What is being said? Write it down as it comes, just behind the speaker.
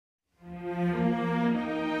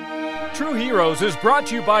True Heroes is brought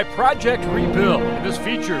to you by Project Rebuild. In this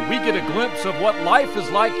feature, we get a glimpse of what life is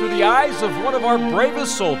like through the eyes of one of our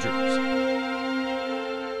bravest soldiers.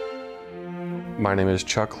 My name is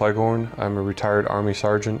Chuck Cleghorn. I'm a retired Army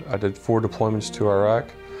Sergeant. I did 4 deployments to Iraq,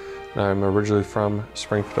 and I'm originally from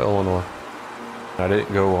Springfield, Illinois. I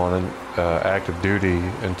didn't go on active duty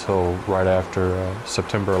until right after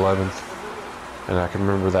September 11th, and I can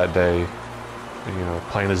remember that day,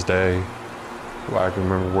 plain as day. I can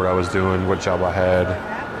remember what I was doing, what job I had,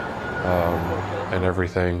 and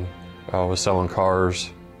everything. I was selling cars,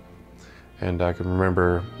 and I can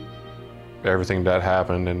remember everything that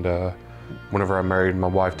happened. And whenever I married my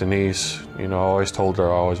wife Denise, I always told her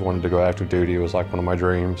I always wanted to go active duty. It was like one of my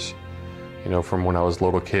dreams. From when I was a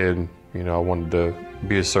little kid, I wanted to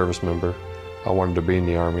be a service member. I wanted to be in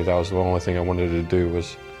the Army. That was the only thing I wanted to do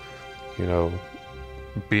was,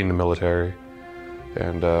 be in the military.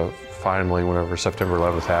 And finally, whenever September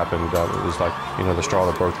 11th happened, it was like, the straw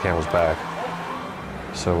that broke the camel's back.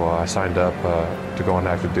 So I signed up to go on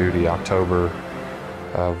active duty October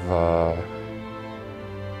of, I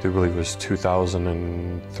do believe it was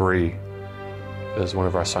 2003 is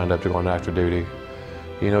whenever I signed up to go on active duty.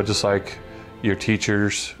 Just like your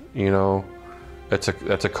teachers, that's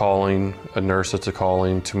a calling. A nurse, that's a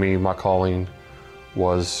calling. To me, my calling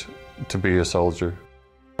was to be a soldier.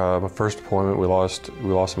 My first deployment, we lost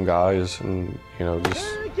some guys, and and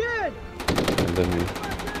then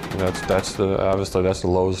obviously that's the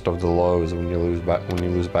lowest of the lows when you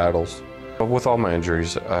lose battles. But with all my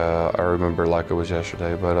injuries, I remember like it was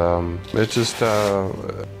yesterday. But it's just a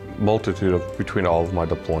multitude between all of my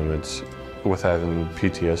deployments, with having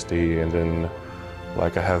PTSD, and then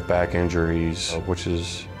like I have back injuries, which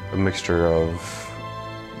is a mixture of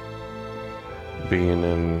being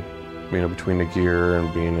in between the gear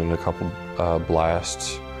and being in a couple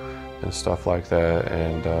blasts and stuff like that.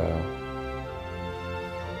 And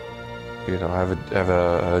I have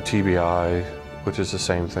a TBI, which is the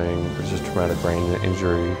same thing, which is traumatic brain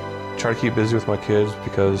injury. Try to keep busy with my kids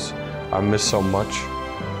because I miss so much.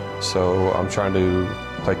 So I'm trying to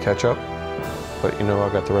play catch up. But I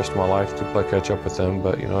got the rest of my life to play catch up with them.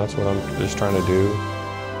 But that's what I'm just trying to do.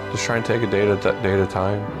 Just trying to take a day at a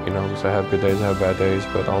time. Because I have good days, I have bad days.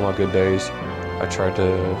 But on my good days, I try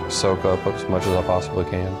to soak up as much as I possibly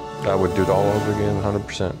can. I would do it all over again,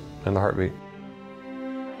 100%, in a heartbeat.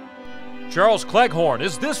 Charles Cleghorn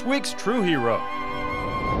is this week's True Hero.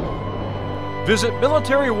 Visit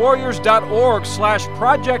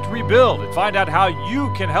militarywarriors.org/Project Rebuild and find out how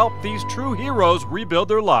you can help these true heroes rebuild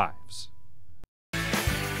their lives.